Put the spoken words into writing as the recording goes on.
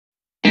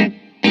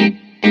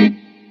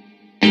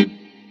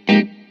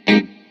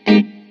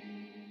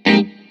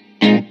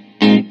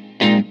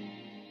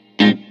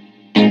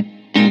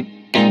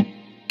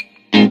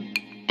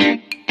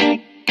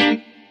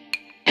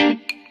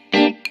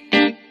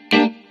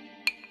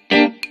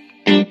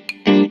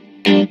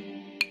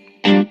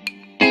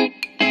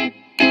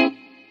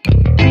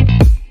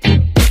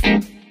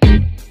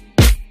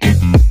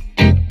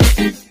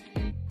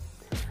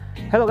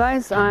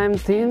guys, I'm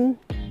Tim.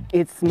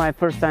 It's my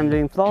first time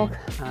doing vlog.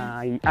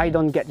 I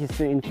don't get used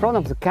to in front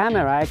of the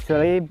camera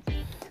actually,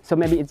 so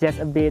maybe it's just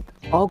a bit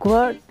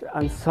awkward.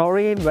 I'm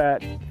sorry,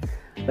 but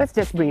let's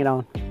just bring it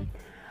on.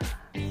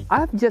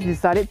 I've just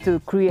decided to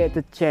create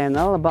a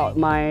channel about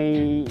my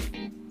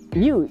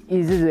new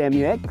Isuzu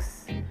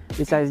MUX,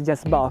 which I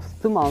just bought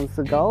 2 months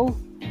ago.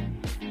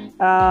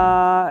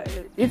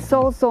 It's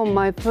also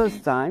my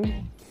first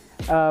time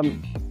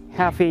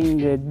having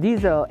the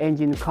diesel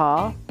engine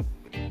car.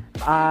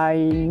 I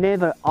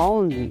never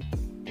owned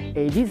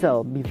a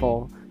diesel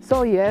before,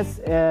 so yes,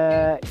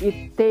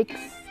 it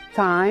takes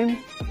time,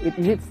 it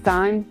needs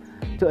time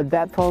to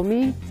adapt for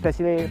me,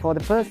 especially for the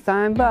first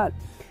time, but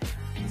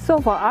so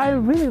far I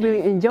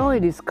really enjoy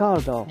this car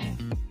though.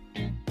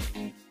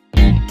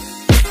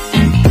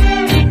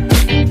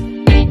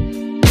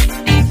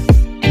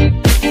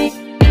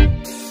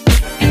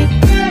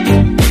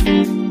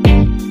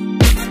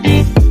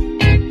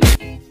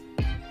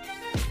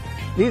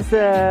 This is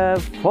a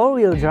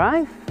 4-wheel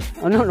drive.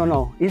 Oh,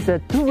 no. It's a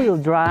 2-wheel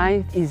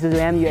drive Isuzu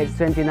MUX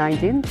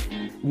 2019.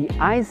 The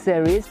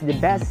I-Series, the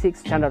basic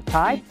standard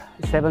type,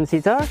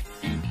 7-seater.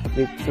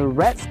 With a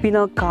red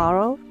spinal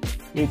car,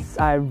 which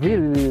I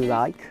really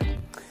like.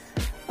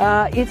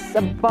 It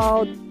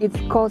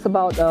costs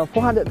about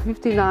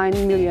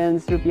 459 million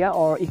rupiah,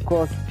 or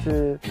equals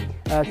to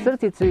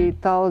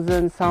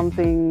 33,000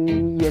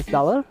 something US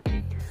dollar.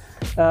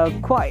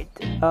 Quite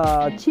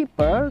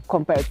cheaper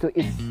compared to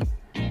its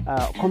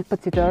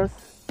competitors,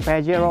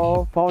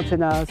 Pajero,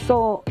 Fortuner.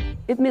 So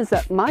it means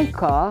that my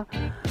car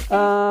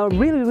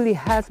really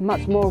has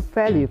much more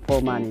value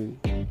for money.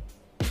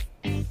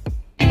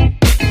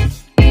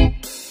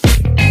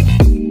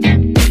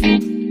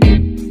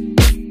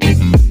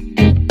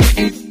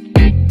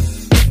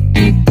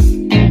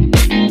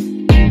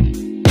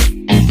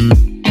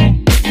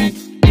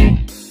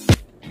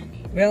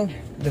 Well,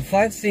 the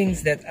 5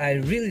 things that I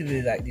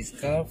really like this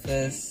car.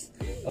 First,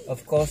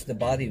 of course, the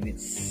body, which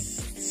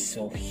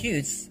so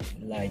huge,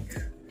 like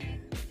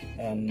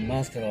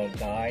muscular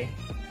guy,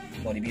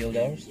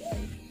 bodybuilders.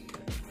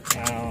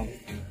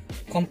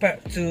 Compared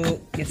to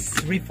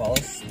its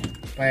rivals,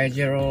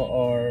 Pajero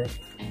or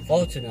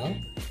Fortuner,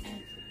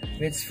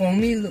 which for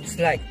me looks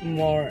like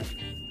more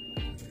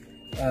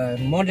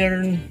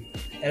modern,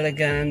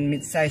 elegant,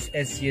 mid-size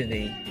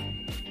SUV.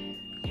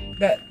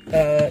 But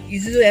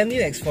Isuzu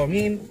MUX for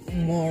me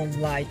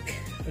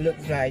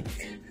looks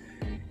like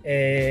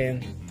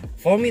a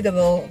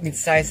formidable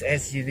mid-size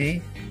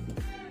SUV,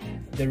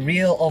 the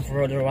real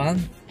off-roader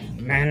one,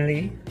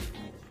 manly.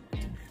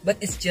 But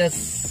it's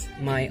just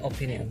my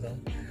opinion though.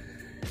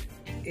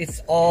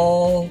 It's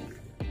all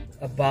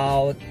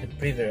about the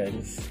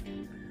preference.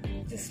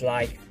 Just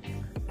like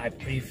I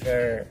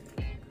prefer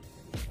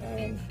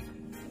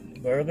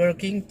Burger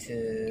King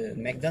to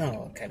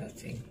McDonald's kind of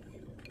thing.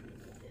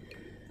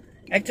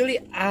 Actually,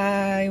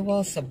 I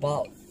was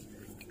about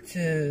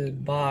to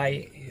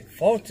buy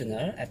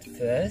Fortuner at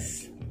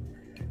first,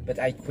 but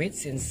I quit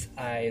since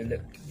I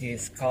looked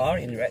this car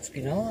in red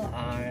spinel.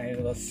 I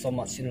was so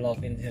much in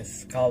love with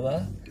this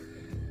color.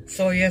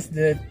 So yes,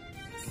 the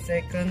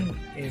second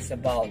is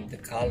about the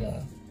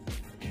color,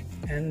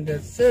 and the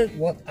third,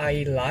 what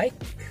I like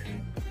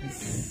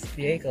this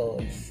vehicle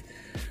is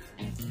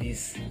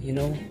this,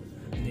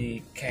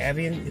 the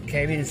cabin. The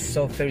cabin is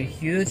so very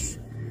huge.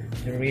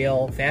 The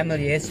real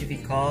family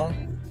SUV car.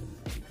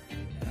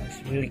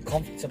 It's really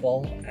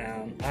comfortable,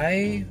 and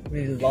I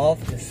really love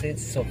the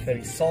seats, so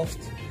very soft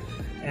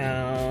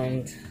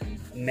and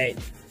made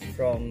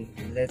from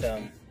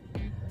leather.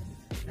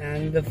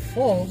 And the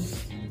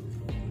fourth,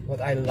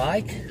 what I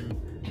like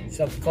is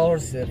of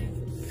course the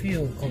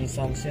fuel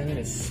consumption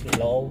is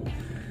low,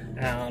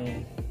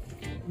 and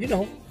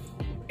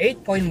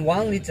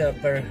 8.1 liter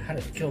per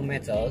 100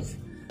 kilometers.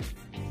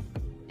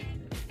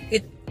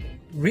 It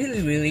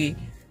really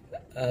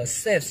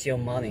saves your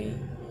money,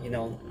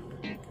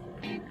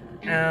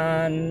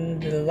 And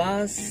the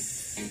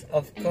last,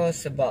 of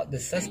course, about the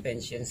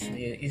suspensions.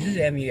 The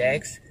Isuzu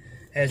MUX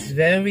has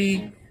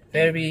very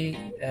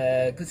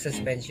good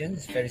suspension.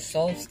 It's very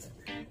soft,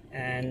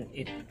 and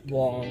it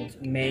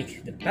won't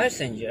make the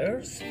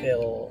passengers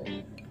feel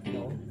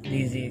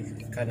dizzy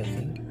kind of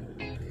thing.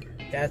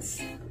 That's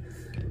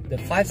the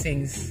 5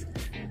 things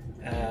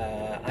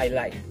I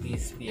like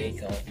this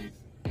vehicle.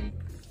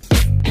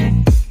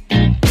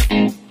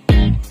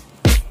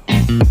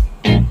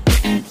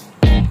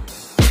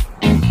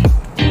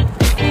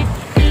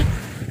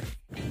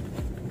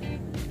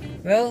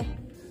 Well,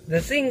 the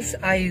things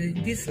I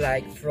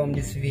dislike from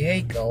this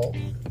vehicle,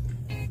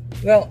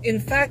 well, in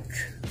fact,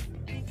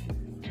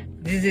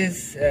 this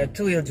is a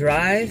 2-wheel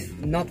drive,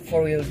 not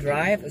 4-wheel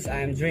drive as I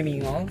am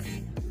dreaming of,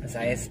 as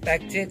I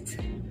expected.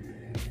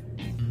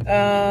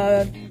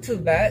 Too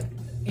bad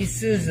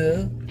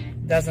Isuzu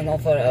doesn't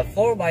offer a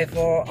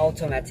 4x4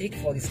 automatic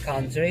for this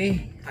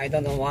country. I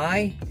don't know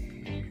why.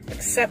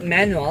 Except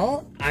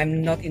manual.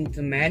 I'm not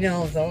into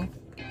manual though.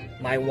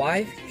 My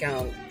wife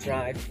can't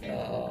drive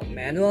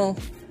manual.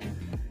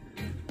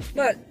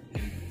 But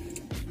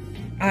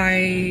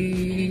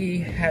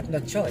I had no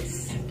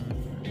choice.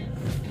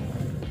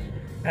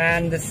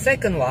 And the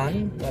second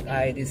one, what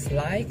I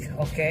dislike,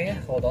 okay,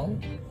 hold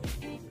on.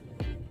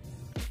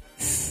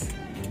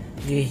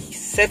 The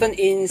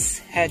 7-inch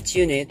head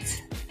unit,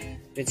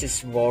 which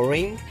is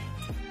boring.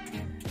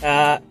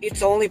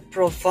 It only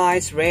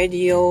provides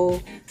radio,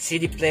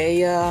 CD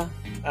player,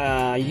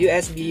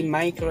 USB,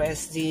 micro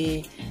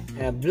SD,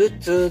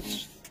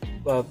 Bluetooth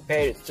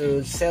paired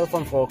to cell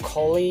phone for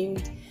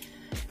calling.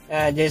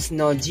 There's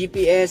no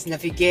GPS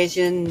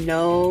navigation,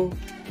 no.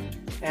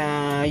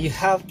 You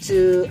have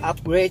to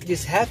upgrade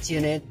this head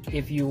unit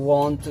if you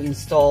want to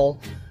install,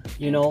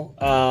 you know,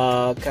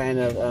 kind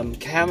of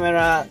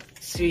camera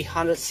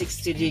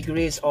 360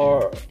 degrees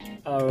or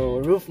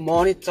roof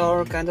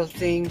monitor kind of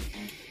thing,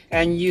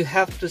 and you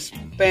have to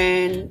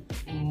spend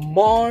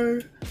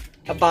more,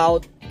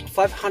 about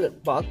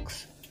 500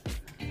 bucks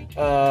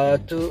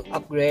to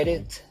upgrade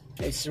it.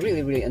 It's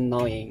really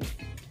annoying.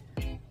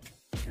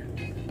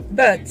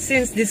 But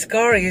since this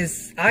car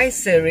is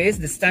I-Series,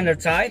 the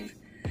standard type,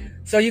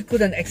 so you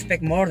couldn't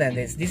expect more than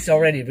this. This is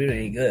already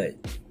really good.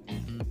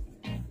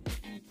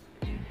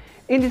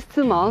 In these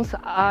 2 months,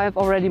 I've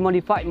already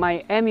modified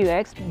my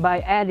MUX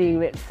by adding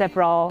with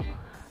several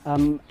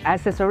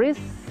accessories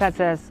such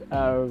as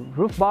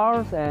roof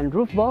bars and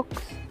roof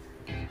box.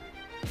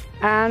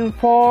 And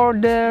for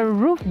the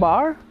roof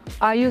bar,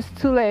 I use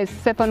Thule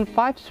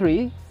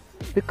 753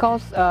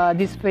 because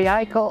this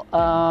vehicle,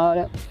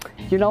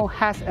 you know,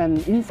 has an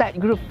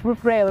inside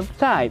roof rail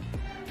type.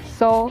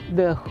 So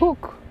the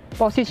hook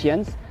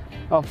positions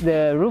of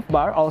the roof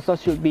bar also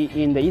should be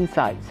in the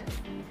inside.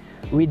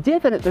 We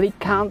definitely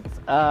can't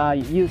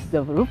use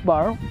the roof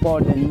bar for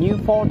the new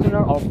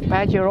Fortuner or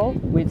Pajero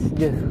with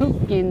the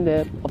hook in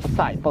the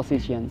opposite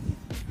position.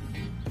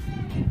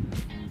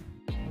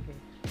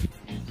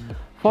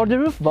 For the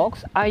roof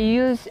box, I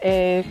use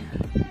a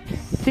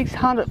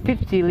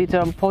 650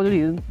 liter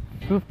volume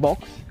roof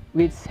box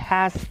which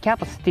has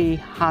capacity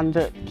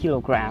 100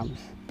 kilograms.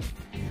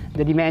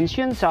 The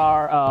dimensions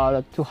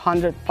are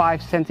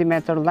 205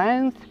 centimeter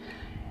length,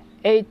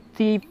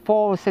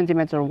 84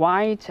 centimeter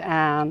wide,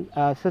 and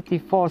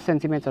 34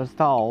 centimeters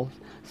tall.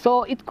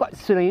 So it's quite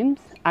slim,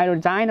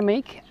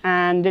 aerodynamic,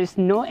 and there's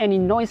no any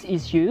noise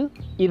issue.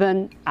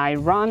 Even I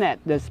run at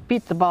the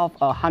speed above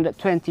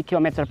 120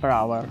 km per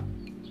hour.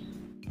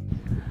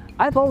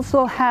 I've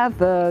also have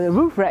a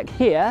roof rack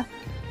here,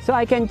 so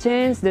I can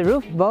change the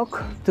roof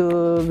box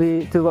to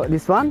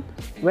this one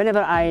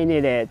whenever I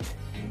need it.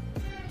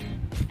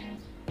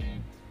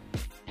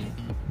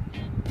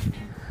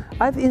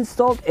 I've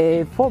installed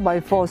a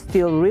 4x4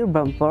 steel rear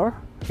bumper,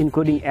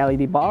 including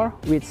LED bar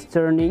with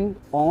turning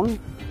on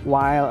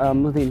while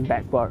moving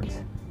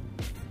backwards.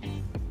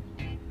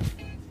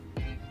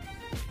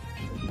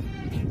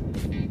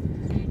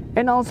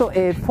 And also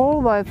a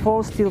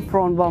 4x4 steel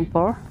front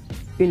bumper,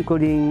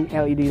 including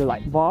LED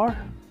light bar.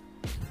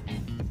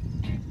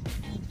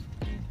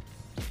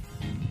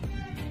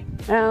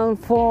 And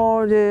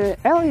for the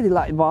LED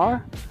light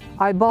bar,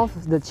 I bought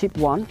the cheap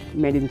one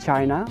made in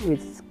China,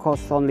 which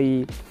costs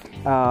only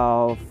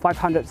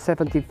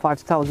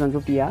 575,000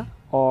 rupiah,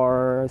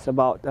 or it's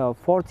about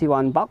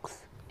 41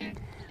 bucks.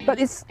 But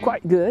it's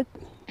quite good.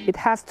 It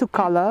has 2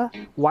 colors,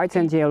 white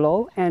and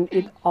yellow, and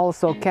it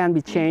also can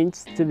be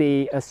changed to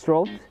the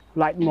strobe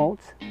light mode,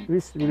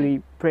 which is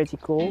really pretty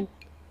cool.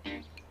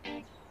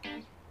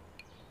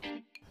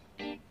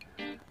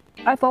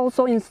 I've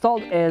also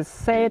installed a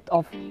set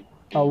of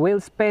wheel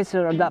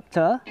spacer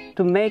adapter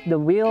to make the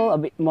wheel a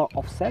bit more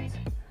offset.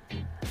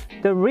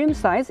 The rim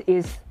size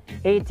is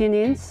 18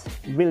 inch,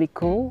 really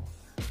cool.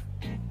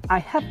 I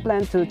have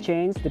planned to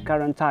change the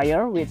current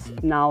tire, which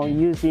now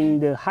using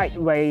the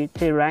highway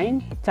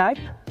terrain type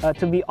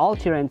to be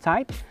all-terrain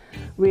type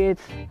with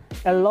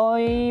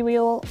alloy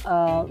wheel.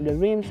 The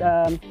rims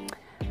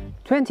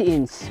 20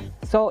 inch,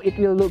 so it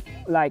will look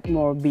like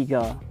more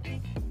bigger.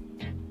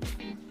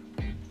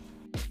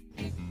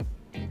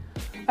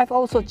 I've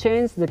also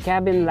changed the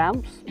cabin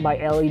lamps by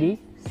LED,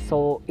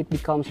 so it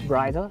becomes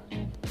brighter.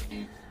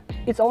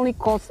 It only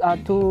costs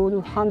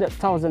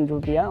 200,000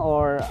 rupiah,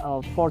 or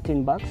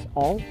 14 bucks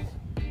all.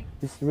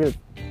 It's really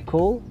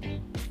cool.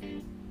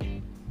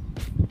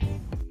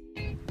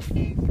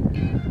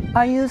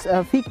 I use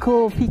a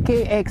Vico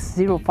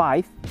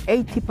VKX05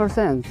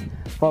 80%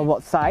 for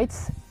both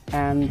sides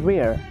and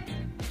rear.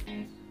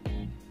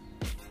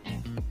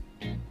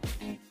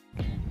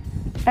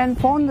 And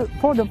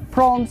for the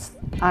fronts,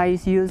 I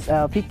use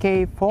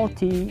VK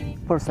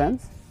 40%.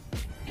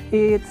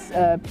 It's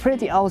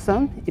pretty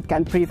awesome. It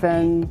can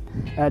prevent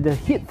the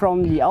heat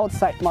from the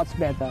outside much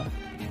better.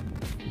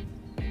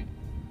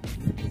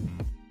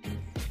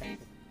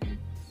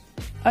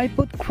 I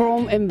put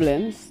chrome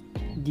emblems,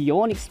 the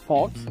Onyx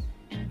Sport.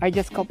 I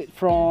just copied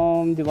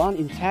from the one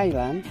in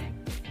Thailand.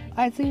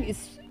 I think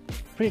it's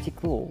pretty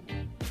cool.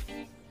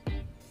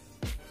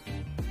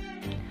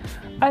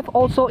 I've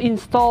also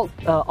installed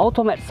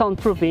Automat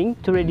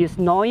soundproofing to reduce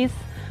noise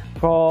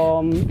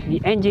from the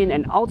engine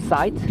and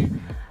outside.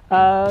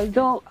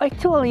 Though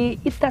actually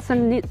it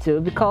doesn't need to,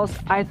 because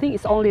I think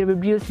it's only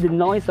reduced the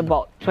noise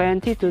about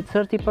 20 to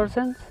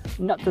 30%,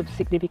 not too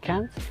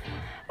significant.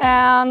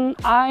 And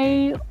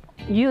I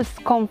use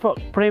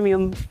Comfort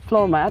Premium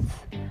floor mats.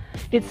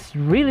 It's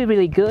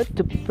really good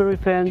to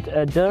prevent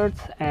dirt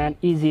and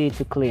easy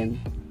to clean.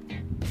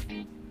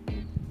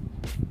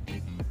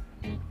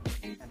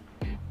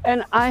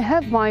 And I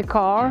have my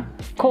car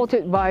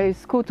coated by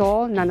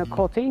Scooter nano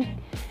coating.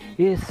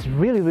 It's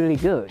really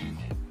good.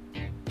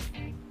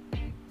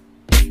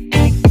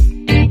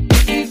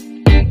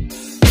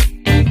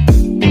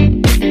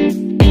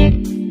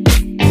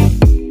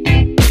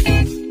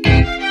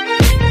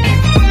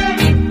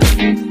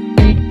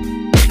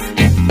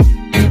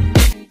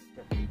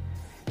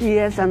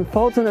 Yes,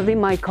 unfortunately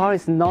my car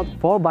is not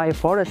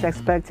 4x4 as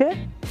expected.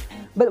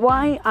 But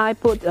why I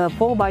put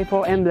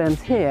 4x4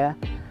 emblems here?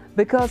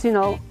 Because you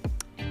know,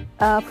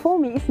 for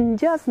me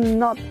it's just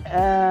not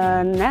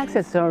an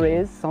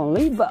accessories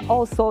only, but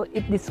also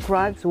it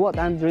describes what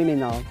I'm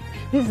dreaming of.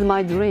 This is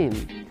my dream.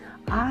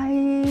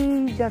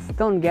 I just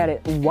don't get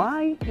it.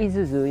 Why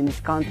Isuzu in this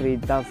country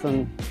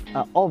doesn't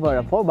offer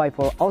a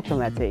 4x4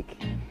 automatic?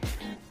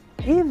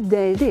 If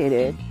they did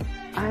it,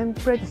 I'm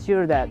pretty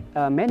sure that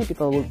many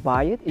people would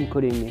buy it,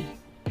 including me.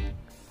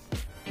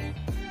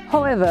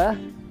 However,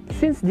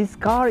 since this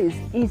car is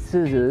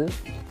Isuzu,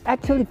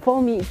 actually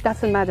for me it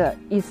doesn't matter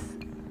is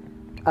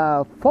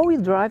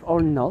four-wheel drive or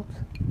not,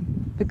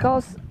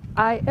 because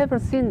I ever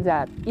seen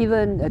that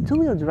even a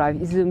two-wheel drive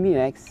Isuzu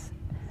MU-X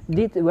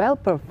did well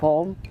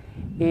perform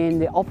in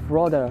the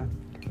off-roader.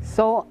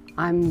 So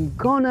I'm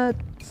gonna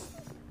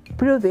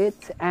prove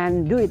it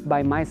and do it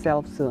by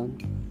myself soon.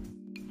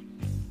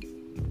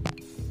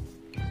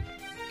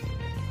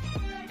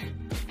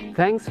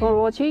 Thanks for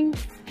watching.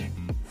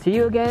 See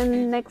you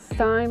again next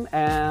time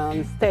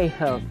and stay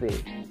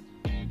healthy.